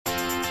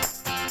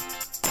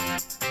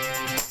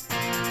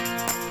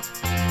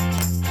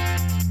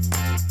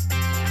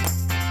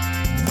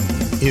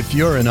If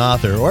you're an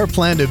author or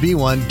plan to be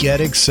one,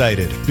 get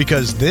excited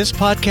because this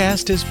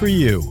podcast is for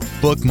you.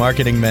 Book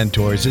Marketing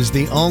Mentors is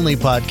the only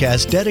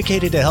podcast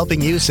dedicated to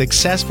helping you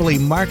successfully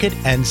market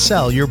and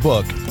sell your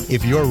book.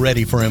 If you're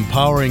ready for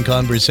empowering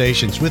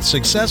conversations with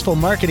successful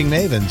marketing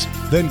mavens,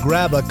 then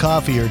grab a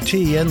coffee or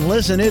tea and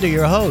listen in to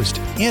your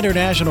host,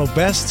 international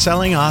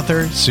best-selling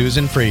author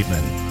Susan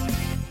Friedman.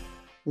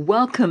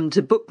 Welcome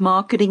to Book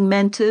Marketing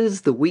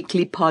Mentors, the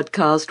weekly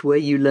podcast where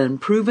you learn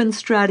proven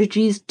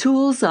strategies,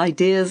 tools,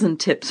 ideas, and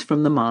tips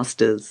from the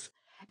masters.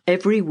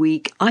 Every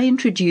week, I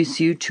introduce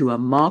you to a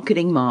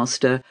marketing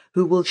master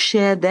who will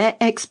share their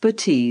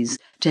expertise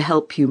to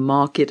help you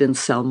market and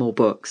sell more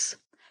books.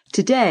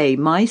 Today,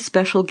 my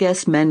special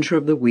guest mentor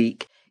of the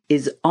week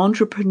is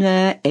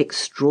Authorpreneur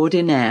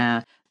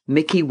Extraordinaire,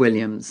 Mikki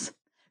Williams.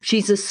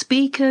 She's a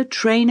speaker,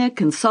 trainer,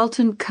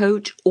 consultant,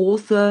 coach,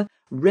 author,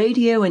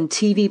 radio and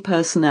TV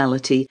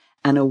personality,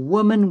 and a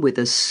woman with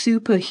a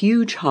super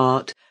huge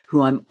heart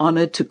who I'm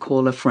honored to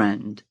call a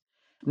friend.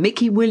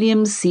 Mikki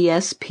Williams,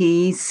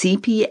 CSP,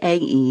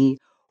 CPAE,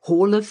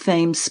 Hall of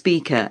Fame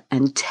speaker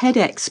and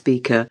TEDx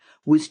speaker,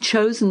 was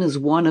chosen as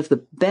one of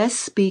the best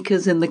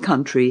speakers in the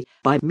country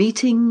by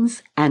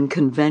Meetings and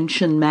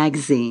Convention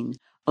magazine,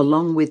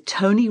 along with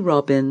Tony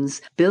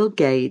Robbins, Bill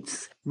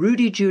Gates,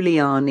 Rudy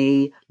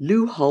Giuliani,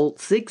 Lou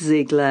Holtz, Zig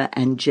Ziglar,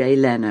 and Jay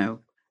Leno.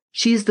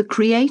 She is the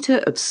creator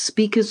of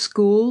Speaker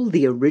School,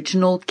 the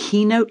original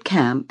Keynote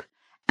Camp,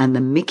 and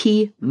the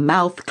Mikki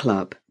Mouth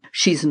Club.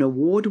 She's an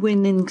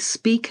award-winning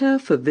speaker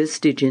for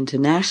Vistage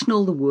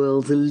International, the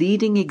world's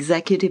leading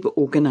executive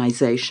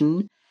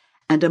organization,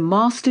 and a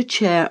master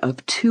chair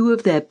of 2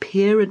 of their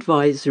peer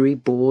advisory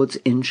boards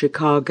in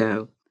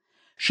Chicago.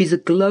 She's a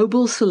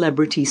global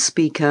celebrity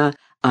speaker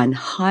and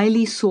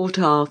highly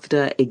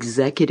sought-after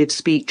executive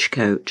speech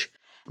coach.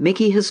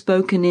 Mikki has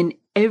spoken in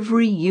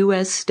every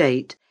U.S.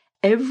 state,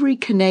 every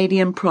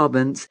Canadian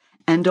province,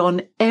 and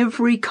on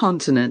every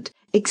continent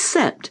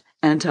except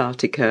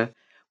Antarctica,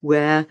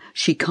 where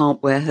she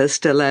can't wear her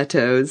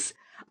stilettos.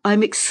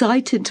 I'm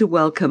excited to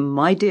welcome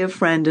my dear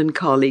friend and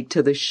colleague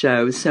to the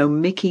show. So,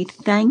 Mikki,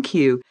 thank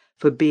you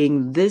for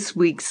being this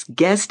week's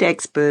guest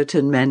expert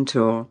and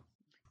mentor.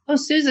 Oh,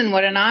 Susan,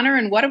 what an honor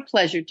and what a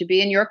pleasure to be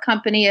in your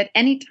company at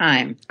any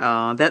time.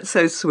 Oh, that's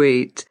so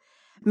sweet.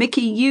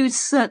 Mikki, you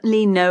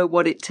certainly know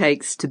what it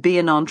takes to be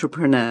an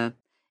entrepreneur.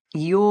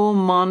 Your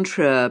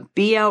mantra,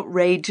 be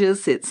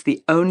outrageous, it's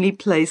the only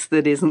place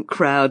that isn't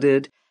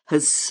crowded,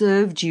 has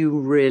served you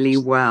really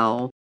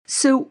well.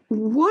 So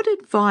what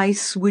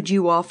advice would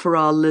you offer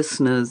our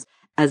listeners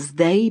as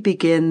they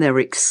begin their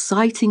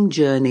exciting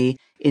journey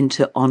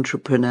into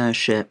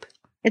entrepreneurship?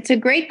 It's a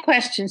great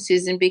question,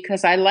 Susan,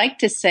 because I like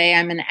to say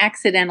I'm an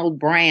accidental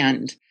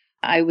brand.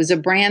 I was a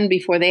brand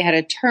before they had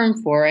a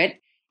term for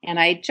it, and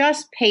I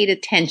just paid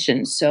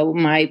attention. So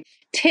my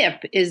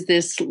tip is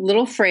this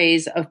little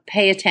phrase of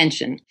pay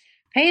attention.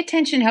 Pay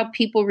attention how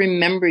people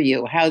remember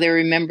you, how they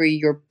remember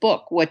your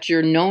book, what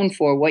you're known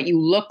for, what you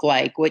look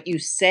like, what you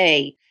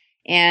say.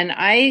 And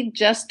I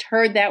just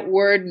heard that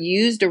word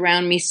used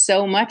around me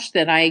so much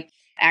that I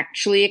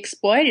actually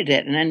exploited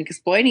it. And then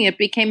exploiting it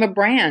became a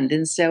brand.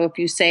 And so if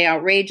you say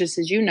outrageous,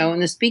 as you know, in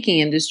the speaking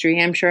industry,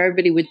 I'm sure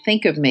everybody would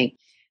think of me.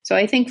 So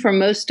I think for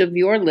most of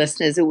your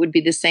listeners, it would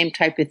be the same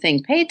type of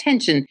thing. Pay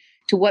attention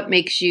to what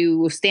makes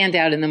you stand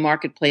out in the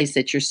marketplace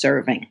that you're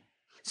serving.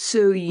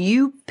 So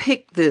you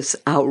picked this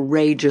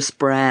outrageous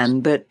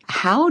brand, but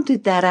how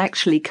did that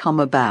actually come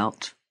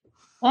about?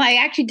 Well, I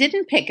actually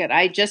didn't pick it.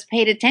 I just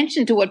paid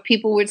attention to what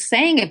people were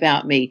saying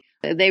about me.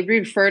 They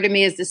refer to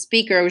me as the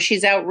speaker. Oh,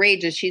 she's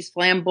outrageous. She's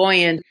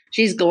flamboyant.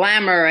 She's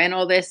glamour and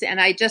all this.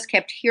 And I just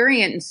kept hearing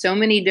it in so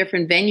many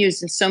different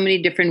venues in so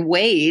many different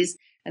ways.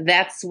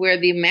 That's where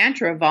the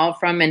mantra evolved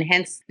from, and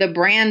hence the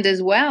brand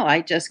as well.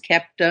 I just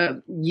kept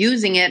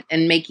using it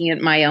and making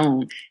it my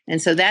own.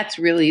 And so that's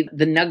really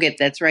the nugget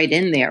that's right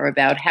in there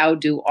about how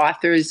do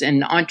authors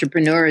and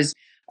entrepreneurs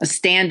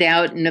stand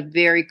out in a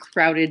very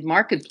crowded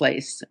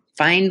marketplace.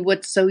 Find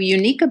what's so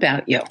unique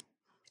about you.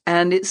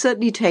 And it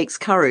certainly takes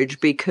courage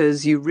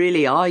because you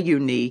really are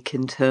unique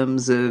in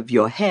terms of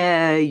your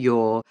hair,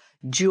 your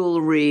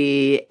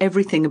jewelry,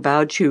 everything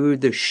about you,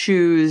 the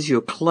shoes,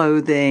 your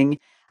clothing.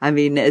 I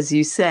mean, as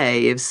you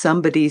say, if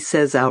somebody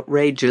says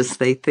outrageous,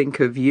 they think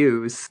of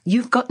you.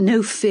 You've got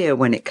no fear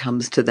when it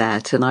comes to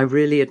that, and I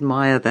really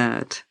admire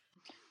that.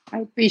 I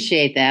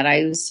appreciate that.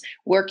 I was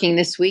working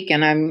this week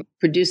and I'm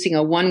producing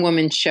a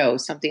one-woman show,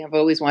 something I've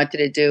always wanted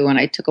to do. And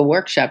I took a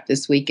workshop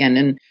this weekend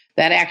and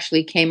that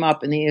actually came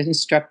up and the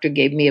instructor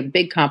gave me a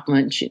big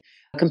compliment.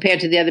 Compared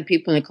to the other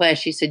people in the class,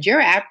 she said,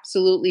 "You're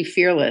absolutely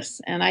fearless."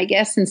 And I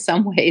guess in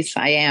some ways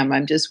I am.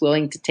 I'm just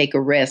willing to take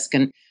a risk.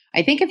 And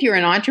I think if you're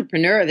an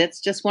entrepreneur,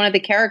 that's just one of the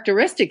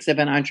characteristics of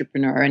an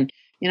entrepreneur. And,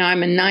 you know,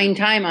 I'm a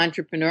 9-time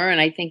entrepreneur. And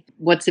I think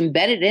what's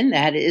embedded in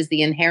that is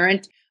the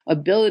inherent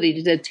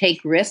ability to take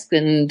risks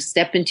and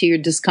step into your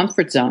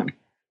discomfort zone.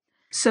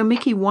 So,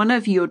 Mikki, one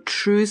of your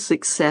true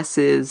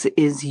successes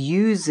is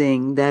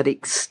using that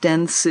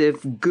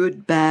extensive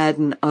good, bad,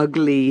 and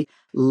ugly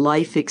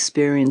life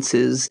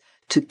experiences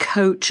to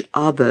coach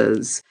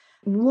others.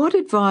 What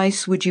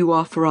advice would you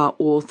offer our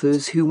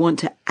authors who want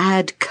to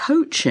add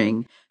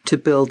coaching to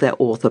build their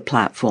author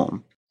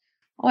platform?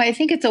 Oh, I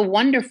think it's a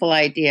wonderful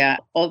idea,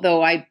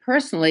 although I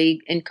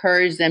personally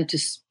encourage them to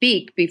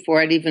speak before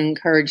I'd even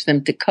encourage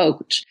them to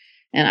coach.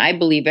 And I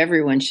believe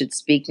everyone should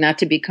speak, not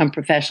to become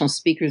professional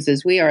speakers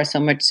as we are so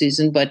much,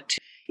 Susan, but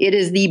it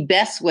is the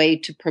best way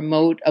to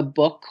promote a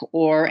book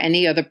or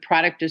any other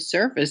product or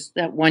service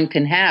that one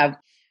can have.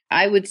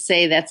 I would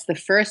say that's the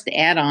first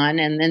add-on,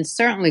 and then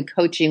certainly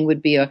coaching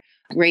would be a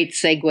great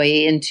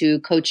segue into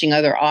coaching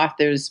other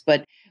authors,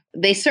 but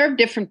they serve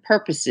different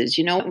purposes.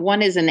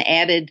 One is an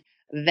added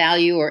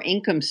value or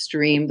income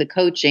stream, the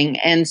coaching,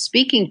 and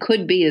speaking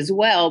could be as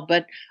well,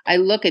 but I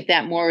look at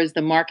that more as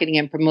the marketing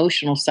and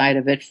promotional side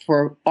of it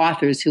for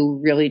authors who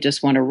really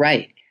just want to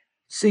write.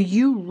 So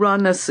you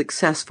run a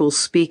successful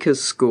speaker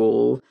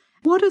school.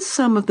 What are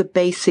some of the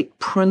basic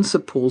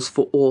principles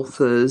for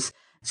authors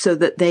so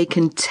that they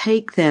can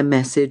take their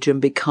message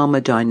and become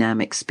a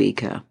dynamic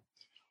speaker?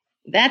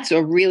 That's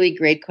a really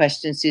great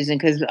question, Susan,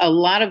 because a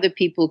lot of the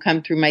people who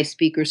come through my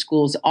speaker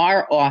schools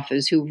are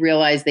authors who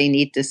realize they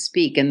need to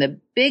speak. And the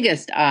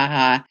biggest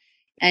aha,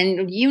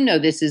 and you know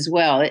this as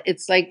well,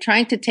 it's like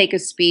trying to take a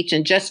speech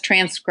and just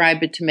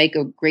transcribe it to make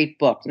a great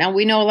book. Now,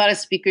 we know a lot of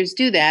speakers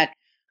do that.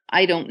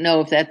 I don't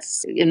know if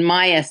that's, in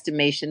my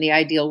estimation, the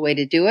ideal way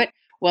to do it.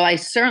 Well, I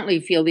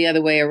certainly feel the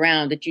other way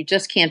around, that you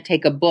just can't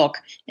take a book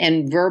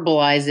and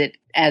verbalize it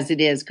as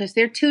it is, because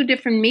they're two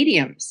different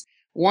mediums.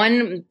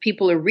 One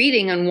people are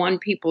reading and one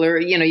people are,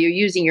 you're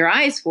using your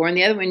eyes for, and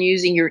the other one you're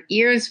using your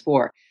ears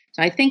for.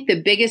 So I think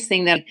the biggest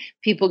thing that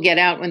people get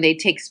out when they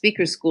take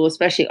speaker school,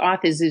 especially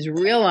authors, is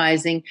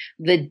realizing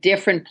the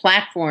different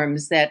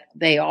platforms that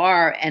they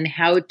are and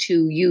how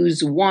to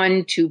use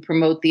one to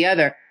promote the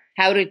other,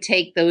 how to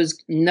take those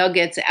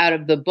nuggets out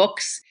of the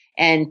books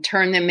and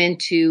turn them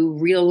into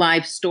real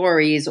life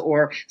stories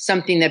or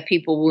something that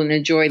people will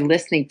enjoy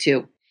listening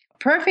to.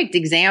 Perfect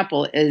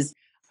example is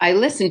I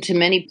listen to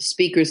many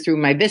speakers through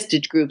my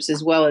Vistage groups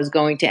as well as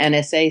going to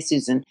NSA,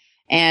 Susan.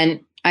 And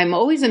I'm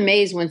always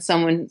amazed when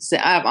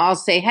I'll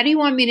say, how do you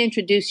want me to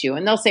introduce you?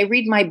 And they'll say,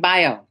 read my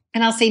bio.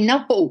 And I'll say,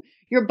 no,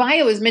 your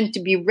bio is meant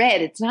to be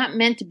read. It's not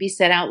meant to be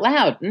said out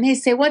loud. And they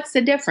say, what's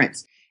the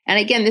difference? And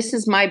again, this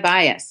is my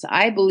bias.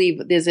 I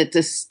believe there's a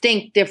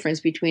distinct difference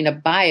between a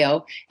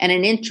bio and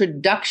an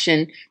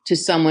introduction to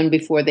someone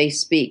before they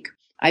speak.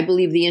 I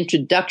believe the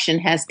introduction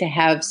has to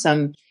have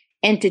some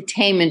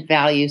entertainment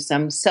value,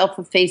 some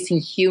self-effacing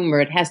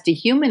humor. It has to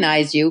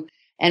humanize you,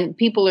 and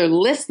people are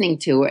listening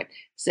to it.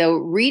 So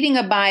reading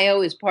a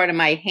bio is part of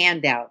my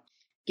handout.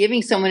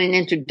 Giving someone an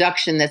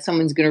introduction that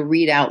someone's going to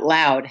read out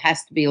loud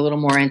has to be a little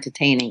more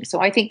entertaining. So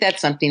I think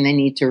that's something they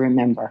need to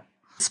remember.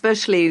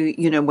 Especially,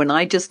 when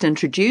I just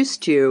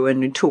introduced you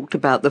and you talked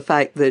about the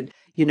fact that,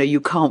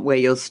 you can't wear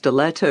your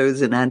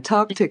stilettos in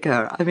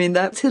Antarctica. I mean,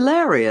 that's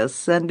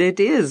hilarious. And it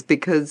is,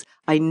 because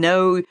I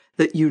know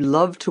that you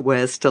love to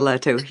wear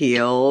stiletto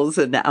heels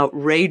and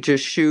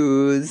outrageous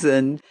shoes,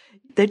 and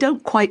they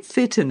don't quite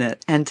fit in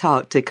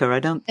Antarctica.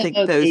 I don't think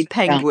those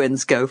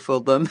penguins go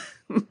for them.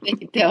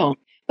 They don't.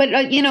 But,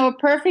 a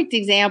perfect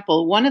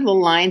example, one of the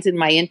lines in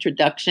my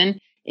introduction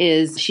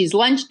is, she's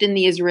lunched in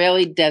the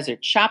Israeli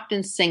desert, shopped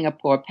in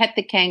Singapore, pet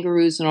the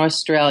kangaroos in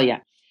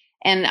Australia.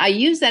 And I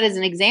use that as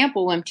an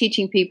example when I'm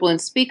teaching people in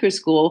speaker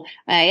school.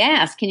 I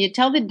ask, can you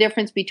tell the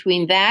difference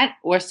between that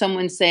or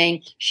someone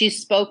saying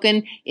she's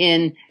spoken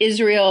in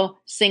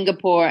Israel,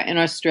 Singapore, and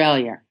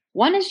Australia?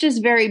 One is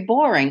just very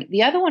boring.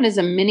 The other one is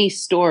a mini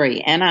story.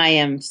 And I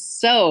am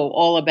so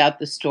all about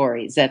the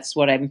stories. That's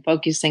what I'm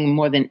focusing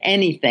more than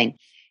anything.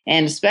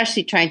 And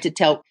especially trying to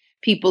tell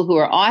people who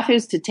are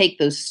authors to take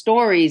those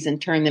stories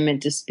and turn them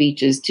into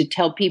speeches, to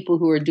tell people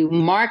who are doing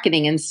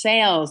marketing and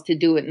sales to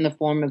do it in the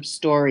form of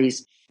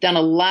stories. Done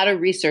a lot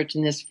of research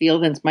in this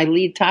field, and it's my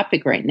lead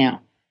topic right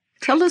now.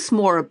 Tell us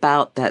more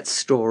about that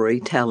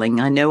storytelling.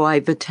 I know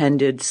I've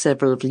attended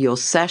several of your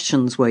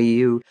sessions where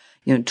you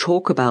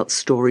talk about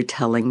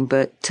storytelling,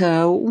 but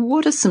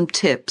what are some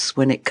tips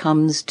when it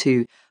comes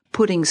to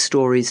putting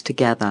stories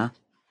together?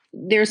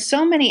 There's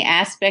so many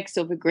aspects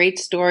of a great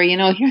story.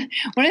 One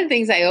of the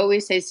things I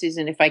always say,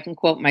 Susan, if I can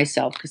quote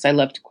myself, because I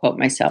love to quote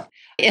myself,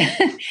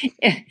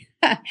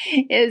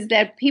 is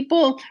that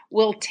people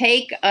will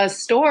take a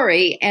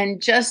story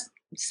and just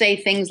say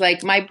things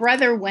like, my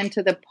brother went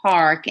to the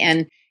park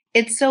and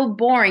it's so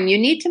boring. You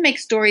need to make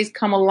stories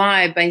come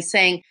alive by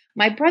saying,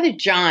 my brother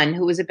John,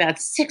 who was about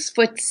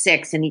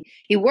 6'6", and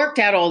he worked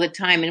out all the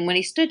time. And when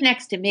he stood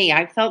next to me,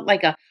 I felt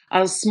like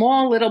a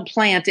small little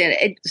plant.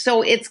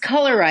 So it's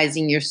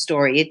colorizing your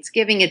story. It's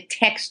giving it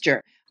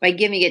texture by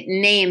giving it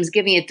names,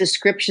 giving it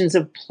descriptions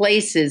of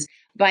places,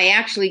 by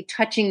actually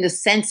touching the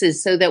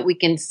senses so that we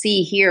can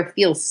see, hear,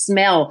 feel,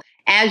 smell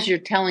as you're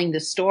telling the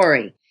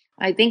story.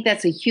 I think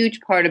that's a huge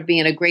part of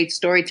being a great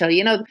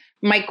storyteller.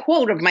 My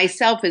quote of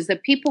myself is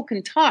that people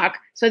can talk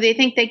so they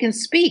think they can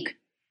speak.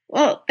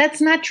 Well,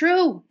 that's not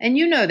true. And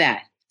you know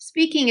that.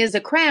 Speaking is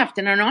a craft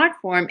and an art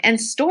form, and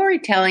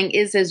storytelling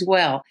is as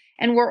well.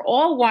 And we're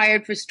all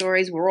wired for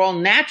stories. We're all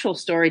natural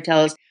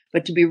storytellers,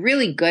 But to be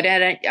really good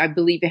at it, I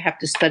believe you have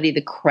to study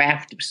the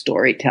craft of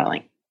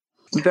storytelling.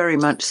 Very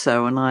much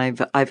so. And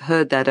I've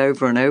heard that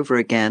over and over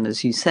again,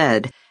 as you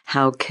said.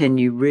 How can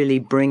you really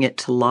bring it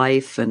to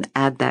life and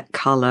add that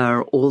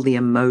color, all the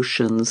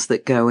emotions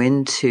that go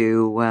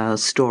into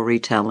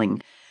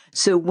storytelling?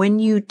 So when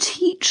you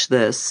teach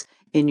this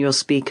in your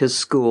speaker's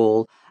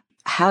school,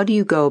 how do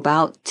you go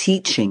about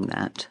teaching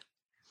that?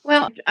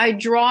 Well, I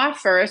draw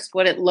first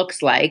what it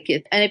looks like.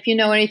 And if you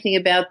know anything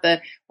about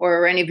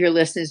or any of your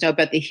listeners know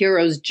about the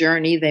hero's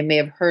journey, they may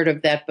have heard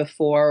of that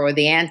before, or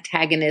the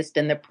antagonist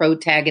and the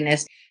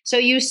protagonist. So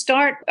you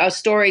start a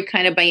story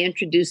kind of by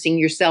introducing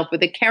yourself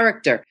with a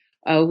character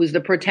who's the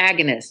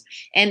protagonist.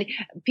 And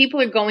people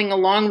are going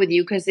along with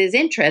you because there's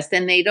interest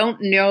and they don't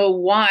know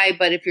why.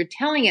 But if you're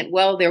telling it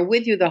well, they're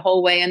with you the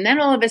whole way. And then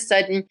all of a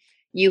sudden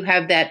you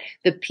have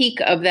the peak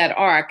of that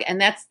arc,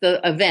 and that's the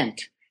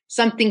event.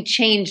 Something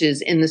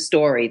changes in the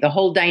story, the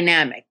whole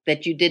dynamic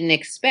that you didn't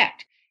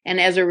expect. And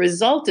as a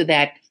result of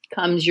that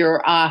comes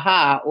your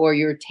aha or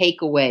your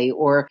takeaway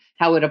or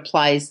how it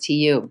applies to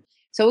you.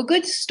 So a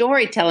good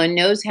storyteller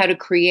knows how to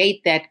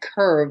create that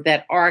curve,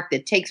 that arc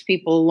that takes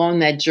people along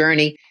that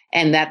journey,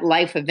 and that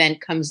life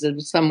event comes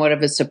as somewhat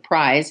of a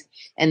surprise.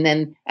 And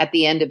then at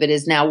the end of it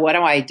is, now what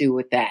do I do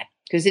with that?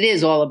 Because it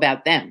is all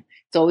about them.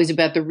 It's always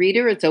about the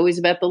reader. It's always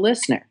about the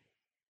listener.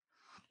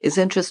 It's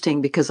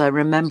interesting because I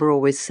remember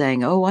always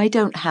saying, oh, I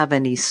don't have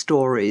any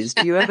stories.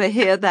 Do you ever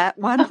hear that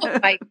one? Oh,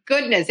 my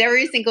goodness.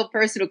 Every single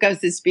person who comes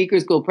to speaker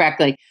school,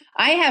 practically.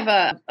 I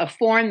have a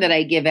form that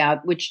I give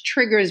out, which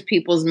triggers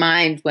people's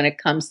minds when it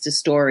comes to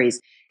stories.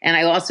 And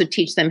I also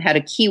teach them how to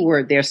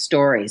keyword their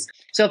stories.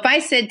 So if I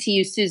said to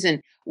you,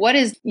 Susan, what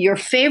is your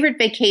favorite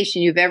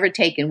vacation you've ever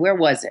taken? Where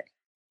was it?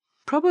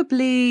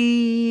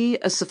 Probably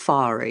a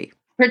safari.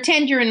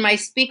 Pretend you're in my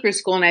speaker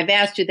school and I've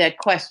asked you that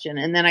question.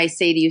 And then I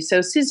say to you,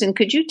 so Susan,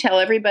 could you tell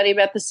everybody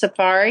about the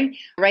safari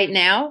right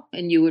now?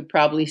 And you would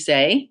probably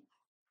say,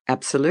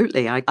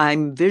 absolutely.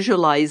 I'm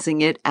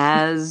visualizing it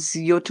as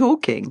you're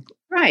talking.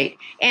 Right.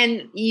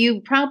 And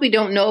you probably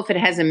don't know if it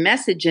has a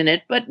message in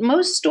it, but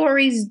most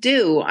stories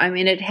do. I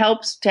mean, it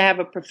helps to have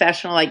a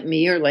professional like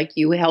me or like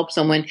you help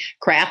someone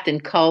craft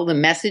and cull the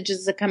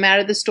messages that come out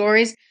of the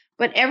stories.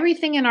 But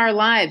everything in our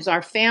lives,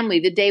 our family,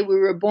 the day we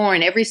were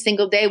born, every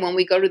single day when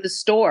we go to the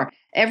store,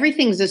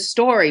 everything's a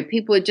story.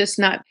 People are just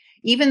not,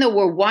 even though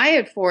we're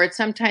wired for it,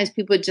 sometimes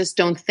people just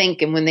don't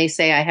think. And when they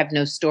say, I have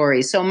no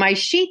stories. So my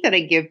sheet that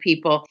I give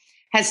people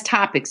has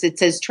topics. It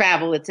says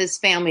travel, it says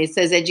family, it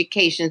says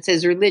education, it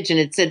says religion,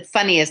 it said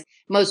funniest,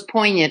 most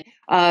poignant,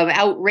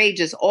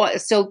 outrageous.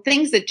 So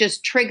things that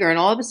just trigger. And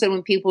all of a sudden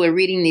when people are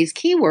reading these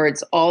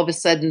keywords, all of a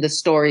sudden the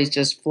stories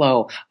just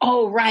flow.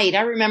 Oh, right.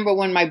 I remember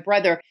when my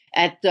brother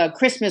at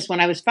Christmas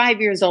when I was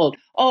 5 years old.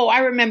 Oh, I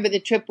remember the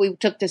trip we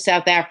took to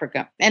South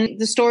Africa. And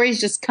the stories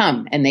just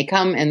come and they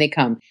come and they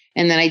come.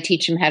 And then I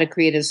teach them how to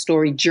create a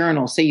story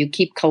journal. So you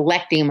keep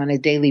collecting them on a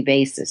daily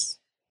basis.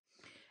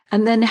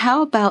 And then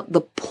how about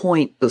the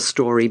point the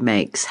story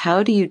makes?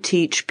 How do you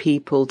teach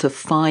people to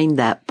find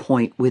that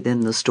point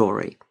within the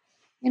story?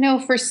 You know,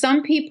 for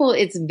some people,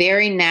 it's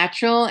very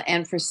natural.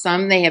 And for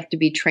some, they have to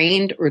be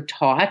trained or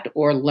taught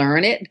or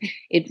learn it.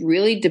 It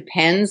really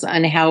depends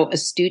on how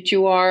astute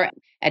you are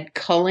at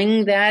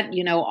culling that.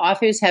 You know,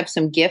 authors have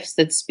some gifts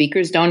that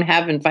speakers don't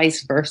have and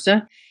vice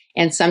versa.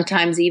 And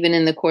sometimes even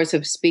in the course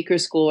of speaker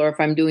school, or if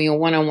I'm doing a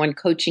one-on-one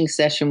coaching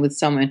session with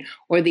someone,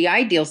 or the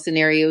ideal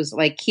scenarios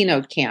like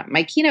keynote camp.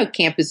 My keynote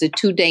camp is a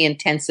 2-day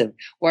intensive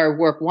where I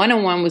work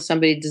one-on-one with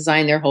somebody to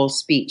design their whole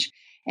speech.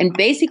 And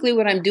basically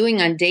what I'm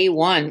doing on day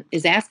one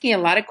is asking a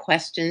lot of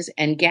questions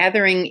and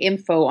gathering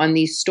info on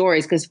these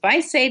stories. Because if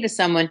I say to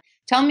someone,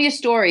 tell me a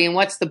story and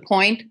what's the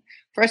point?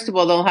 First of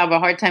all, they'll have a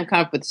hard time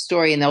coming up with a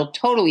story and they'll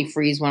totally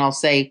freeze when I'll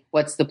say,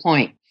 what's the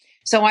point?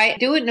 So I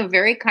do it in a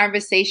very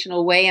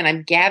conversational way, and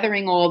I'm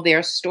gathering all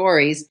their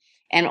stories.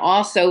 And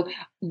also,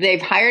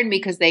 they've hired me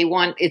because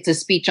it's a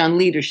speech on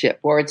leadership,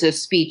 or it's a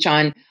speech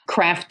on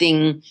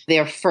crafting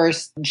their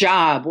first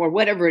job, or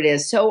whatever it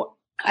is. So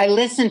I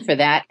listen for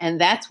that, and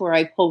that's where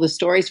I pull the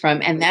stories from,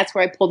 and that's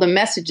where I pull the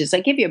messages. I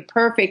give you a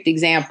perfect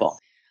example.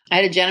 I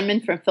had a gentleman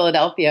from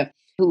Philadelphia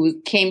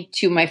who came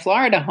to my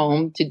Florida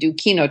home to do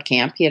keynote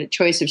camp. He had a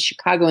choice of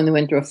Chicago in the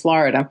winter or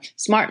Florida.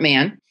 Smart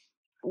man.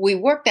 We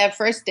worked that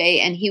first day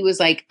and he was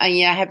like, I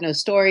have no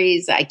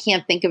stories. I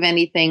can't think of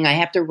anything. I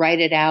have to write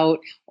it out.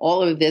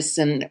 All of this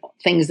and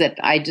things that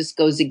just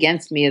goes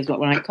against me is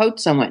when I coach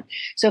someone.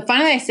 So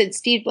finally I said,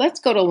 Steve, let's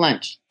go to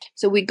lunch.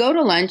 So we go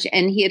to lunch,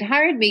 and he had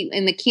hired me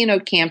in the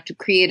keynote camp to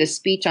create a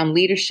speech on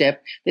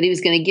leadership that he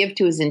was going to give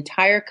to his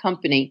entire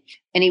company.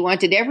 And he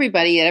wanted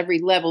everybody at every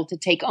level to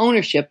take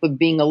ownership of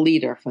being a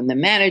leader, from the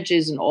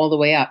managers and all the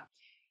way up.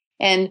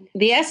 And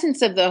the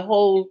essence of the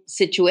whole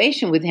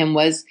situation with him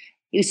was,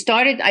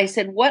 I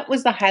said, what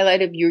was the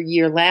highlight of your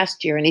year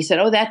last year? And he said,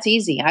 oh, that's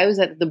easy. I was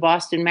at the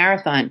Boston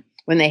Marathon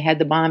when they had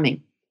the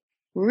bombing.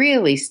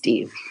 Really,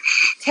 Steve?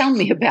 Tell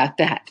me about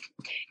that.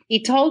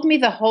 He told me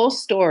the whole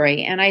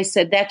story. And I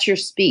said, that's your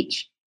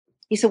speech.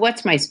 He said,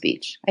 what's my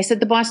speech? I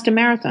said, the Boston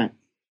Marathon.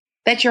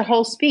 That's your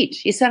whole speech.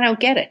 He said, I don't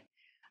get it.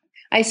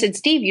 I said,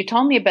 Steve, you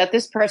told me about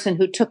this person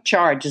who took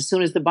charge as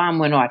soon as the bomb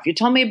went off. You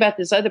told me about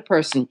this other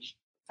person.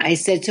 I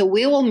said, so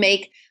we will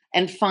make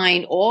and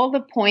find all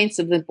the points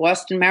of the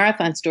Boston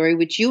Marathon story,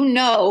 which you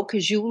know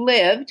because you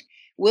lived.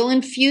 We'll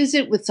infuse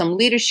it with some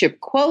leadership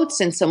quotes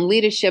and some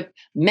leadership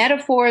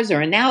metaphors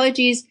or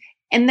analogies,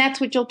 and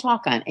that's what you'll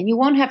talk on. And you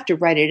won't have to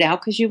write it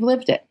out because you've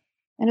lived it.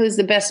 And it was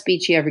the best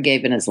speech he ever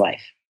gave in his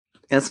life.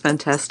 That's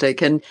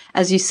fantastic. And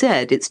as you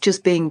said, it's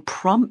just being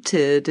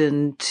prompted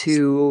and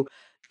to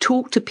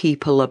talk to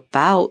people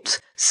about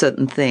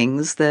certain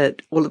things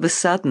that all of a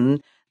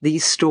sudden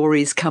these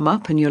stories come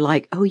up and you're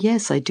like, oh,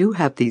 yes, I do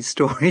have these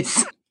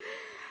stories.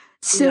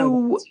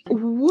 So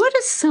what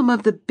are some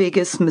of the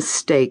biggest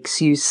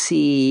mistakes you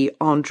see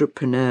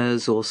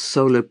entrepreneurs or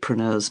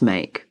solopreneurs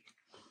make?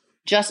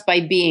 Just by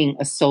being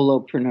a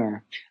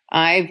solopreneur.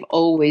 I've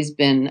always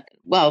been,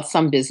 well,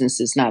 some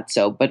businesses not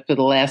so, but for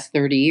the last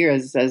 30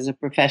 years as a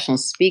professional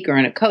speaker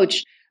and a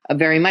coach,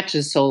 very much a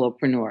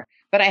solopreneur.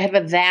 But I have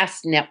a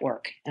vast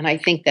network, and I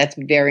think that's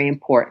very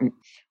important.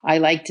 I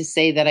like to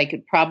say that I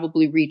could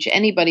probably reach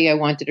anybody I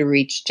wanted to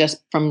reach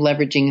just from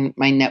leveraging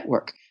my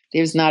network.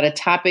 There's not a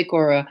topic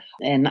or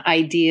an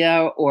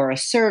idea or a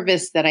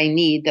service that I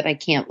need that I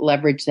can't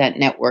leverage that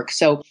network.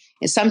 So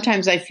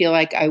sometimes I feel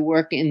like I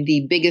work in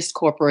the biggest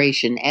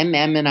corporation, and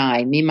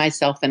I, me,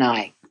 myself, and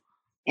I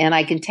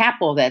can tap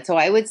all that. So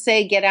I would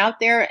say get out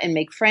there and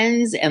make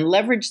friends and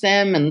leverage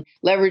them and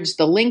leverage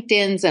the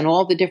LinkedIns and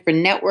all the different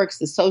networks,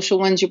 the social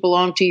ones you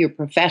belong to, your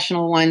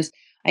professional ones.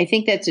 I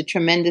think that's a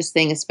tremendous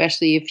thing,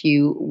 especially if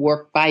you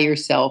work by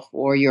yourself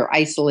or you're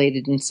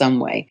isolated in some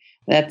way.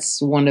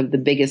 That's one of the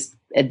biggest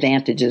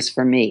advantages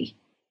for me.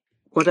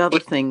 What other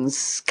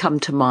things come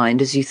to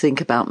mind as you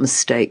think about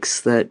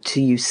mistakes that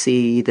you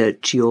see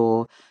that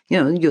your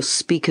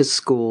speaker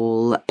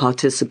school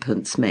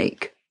participants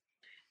make?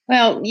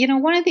 Well,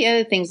 one of the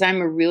other things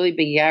I'm a really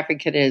big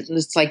advocate is, and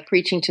it's like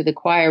preaching to the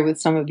choir with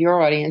some of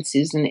your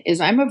audiences, is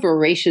I'm a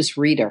voracious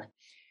reader.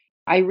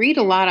 I read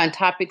a lot on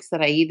topics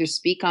that I either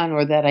speak on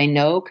or that I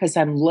know because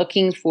I'm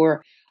looking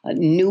for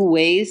new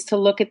ways to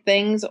look at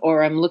things,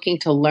 or I'm looking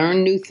to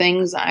learn new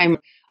things. I'm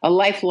a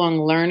lifelong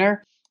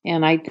learner.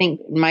 And I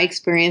think in my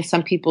experience,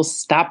 some people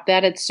stop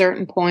that at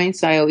certain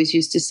points. I always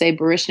used to say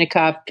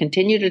Baryshnikov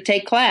continued to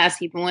take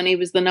class even when he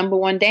was the number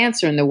one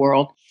dancer in the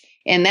world.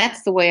 And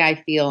that's the way I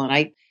feel.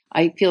 And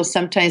I feel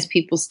sometimes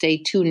people stay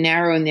too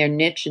narrow in their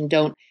niche and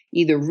don't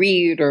either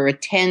read or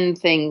attend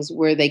things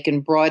where they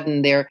can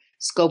broaden their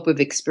scope of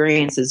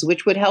experiences,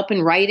 which would help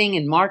in writing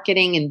and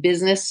marketing and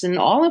business and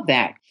all of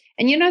that.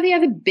 And the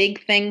other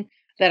big thing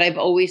that I've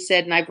always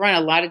said, and I've run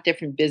a lot of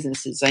different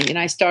businesses.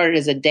 I started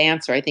as a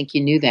dancer. I think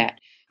you knew that.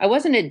 I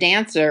wasn't a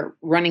dancer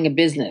running a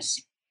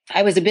business.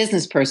 I was a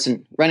business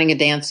person running a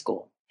dance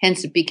school.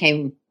 Hence, it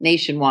became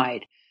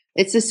nationwide.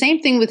 It's the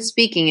same thing with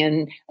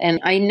speaking. And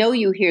I know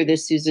you hear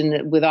this,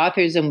 Susan, with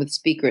authors and with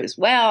speakers.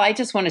 Well, I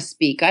just want to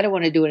speak. I don't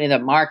want to do any of the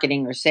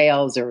marketing or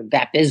sales or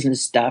that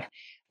business stuff.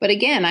 But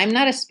again, I'm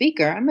not a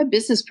speaker. I'm a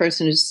business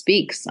person who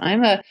speaks.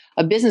 I'm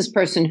a business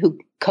person who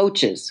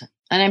coaches.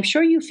 And I'm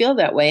sure you feel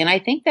that way. And I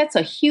think that's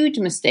a huge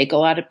mistake a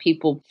lot of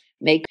people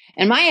make.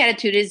 And my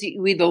attitude is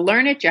you either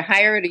learn it, you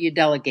hire it, or you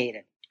delegate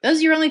it. Those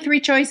are your only three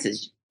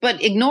choices.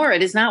 But ignore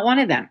it is not one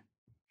of them.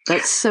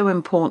 That's so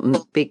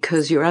important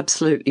because you're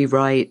absolutely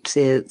right.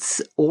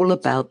 It's all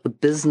about the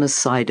business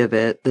side of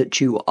it, that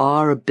you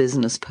are a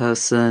business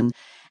person.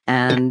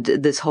 And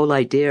this whole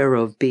idea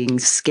of being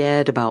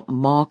scared about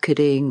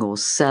marketing or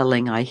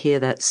selling, I hear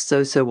that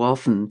so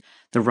often.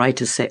 The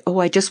writers say, oh,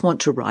 I just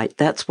want to write.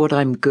 That's what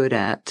I'm good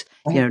at.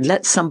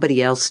 Let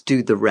somebody else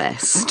do the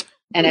rest.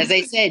 And as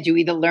I said, you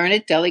either learn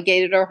it,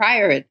 delegate it, or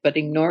hire it, but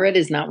ignore it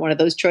is not one of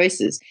those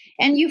choices.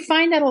 And you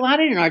find that a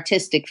lot in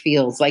artistic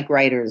fields, like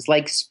writers,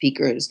 like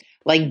speakers,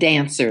 like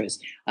dancers.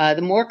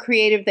 The more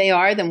creative they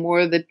are, the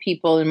more the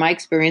people, in my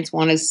experience,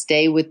 want to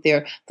stay with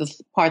the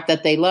part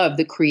that they love,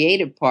 the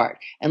creative part,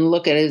 and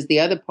look at it as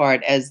the other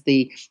part as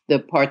the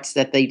parts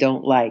that they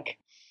don't like.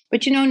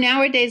 But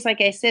nowadays,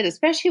 like I said,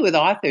 especially with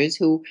authors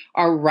who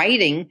are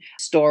writing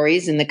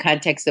stories in the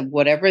context of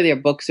whatever their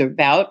books are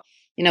about,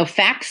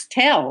 facts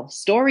tell,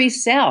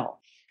 stories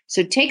sell.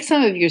 So take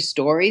some of your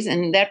stories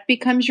and that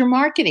becomes your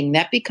marketing.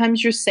 That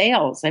becomes your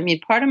sales. I mean,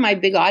 part of my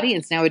big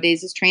audience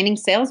nowadays is training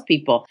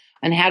salespeople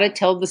on how to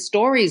tell the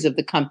stories of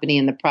the company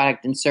and the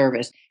product and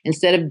service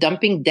instead of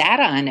dumping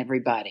data on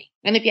everybody.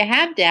 And if you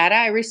have data,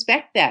 I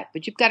respect that,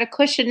 but you've got to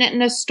cushion it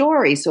in a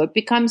story so it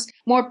becomes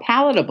more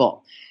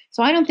palatable.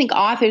 So I don't think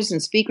authors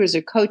and speakers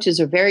or coaches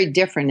are very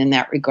different in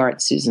that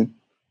regard, Susan.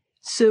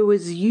 So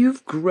as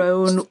you've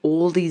grown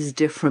all these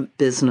different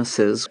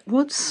businesses,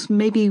 what's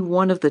maybe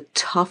one of the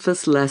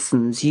toughest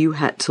lessons you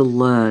had to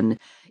learn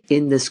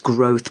in this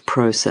growth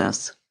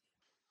process?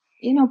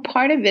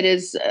 Part of it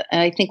is,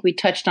 and I think we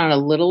touched on a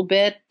little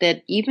bit,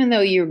 that even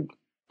though you're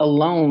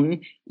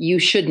alone, you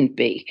shouldn't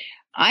be.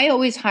 I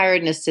always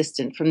hired an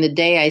assistant from the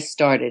day I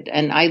started,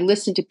 and I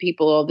listen to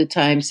people all the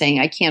time saying,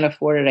 I can't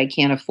afford it, I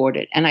can't afford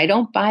it. And I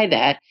don't buy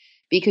that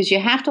because you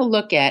have to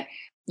look at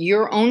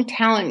your own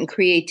talent and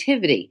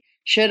creativity.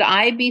 Should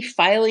I be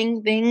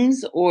filing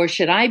things, or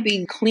should I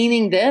be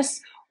cleaning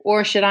this,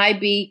 or should I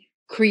be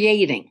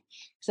creating?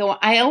 So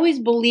I always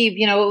believe,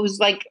 it was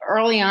like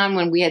early on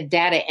when we had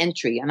data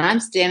entry, and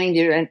I'm standing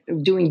there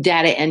doing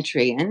data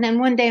entry. And then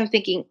one day I'm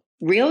thinking,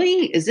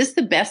 really? Is this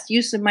the best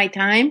use of my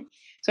time?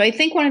 So I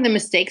think one of the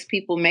mistakes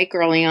people make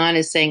early on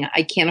is saying,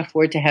 I can't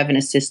afford to have an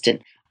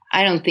assistant.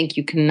 I don't think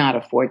you cannot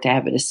afford to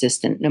have an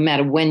assistant, no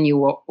matter when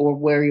you are or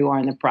where you are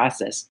in the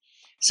process.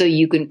 So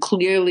you can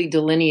clearly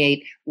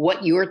delineate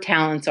what your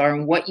talents are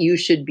and what you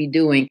should be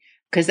doing,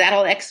 because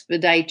that'll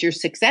expedite your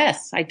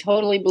success. I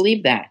totally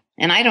believe that.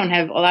 And I don't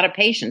have a lot of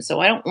patience,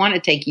 so I don't want to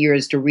take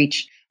years to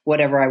reach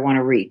whatever I want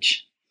to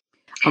reach.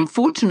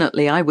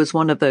 Unfortunately, I was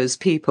one of those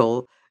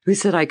people who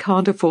said I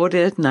can't afford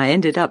it, and I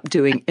ended up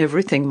doing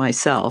everything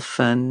myself.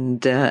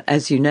 And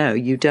as you know,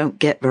 you don't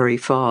get very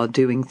far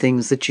doing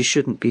things that you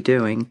shouldn't be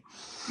doing.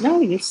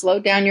 No, you slow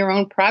down your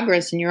own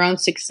progress and your own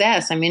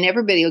success. I mean,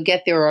 everybody will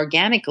get there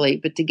organically,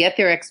 but to get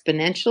there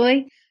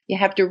exponentially, you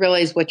have to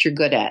realize what you're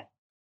good at.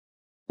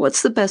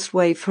 What's the best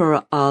way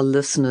for our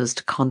listeners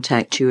to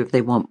contact you if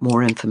they want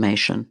more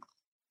information?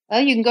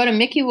 Well, you can go to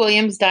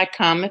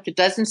MikkiWilliams.com. If it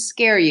doesn't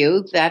scare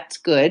you, that's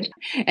good.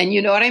 And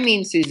you know what I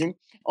mean, Susan.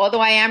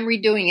 Although I am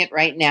redoing it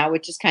right now,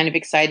 which is kind of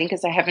exciting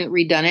because I haven't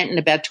redone it in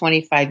about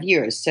 25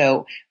 years.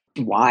 So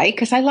why?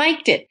 Because I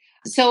liked it.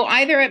 So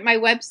either at my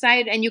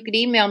website, and you can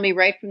email me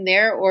right from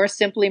there, or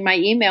simply my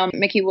email,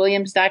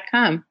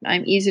 MikkiWilliams.com.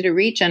 I'm easy to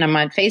reach, and I'm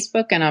on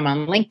Facebook, and I'm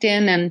on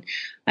LinkedIn, and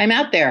I'm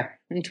out there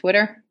on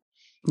Twitter.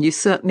 You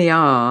certainly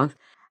are.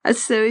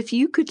 So if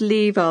you could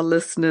leave our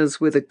listeners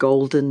with a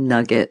golden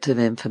nugget of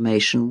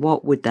information,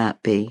 what would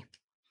that be?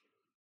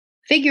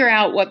 Figure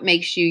out what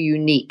makes you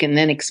unique and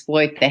then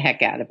exploit the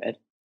heck out of it.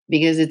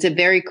 Because it's a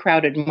very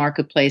crowded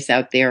marketplace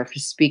out there for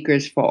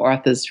speakers, for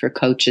authors, for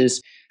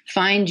coaches.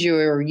 Find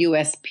your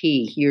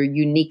USP, your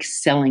unique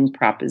selling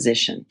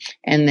proposition,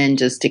 and then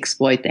just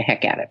exploit the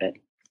heck out of it.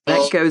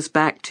 That goes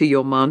back to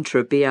your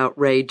mantra, be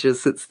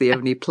outrageous. It's the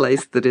only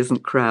place that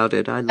isn't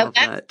crowded. I love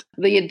that.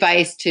 The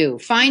advice too.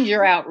 Find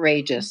your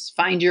outrageous,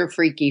 find your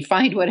freaky,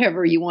 find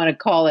whatever you want to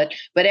call it,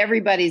 but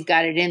everybody's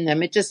got it in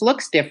them. It just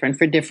looks different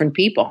for different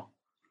people.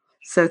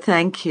 So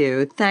thank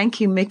you. Thank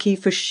you, Mikki,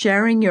 for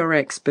sharing your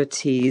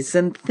expertise.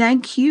 And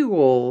thank you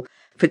all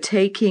for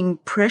taking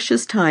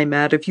precious time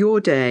out of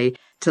your day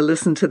to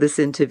listen to this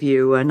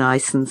interview. And I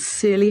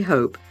sincerely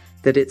hope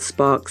that it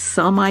sparks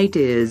some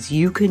ideas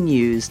you can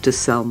use to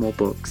sell more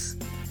books.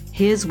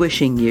 Here's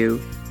wishing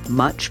you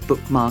much book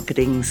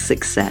marketing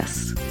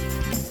success.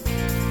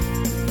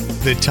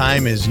 The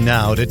time is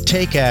now to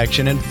take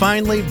action and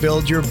finally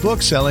build your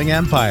book-selling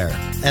empire.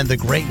 And the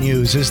great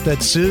news is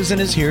that Susan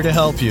is here to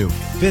help you.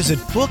 Visit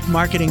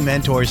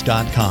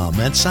bookmarketingmentors.com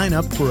and sign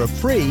up for a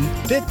free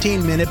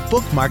 15-minute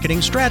book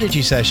marketing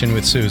strategy session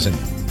with Susan.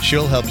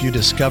 She'll help you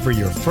discover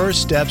your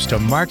first steps to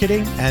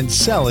marketing and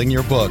selling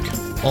your book.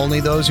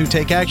 Only those who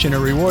take action are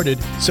rewarded,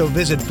 so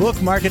visit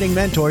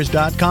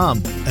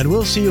bookmarketingmentors.com, and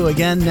we'll see you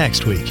again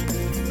next week.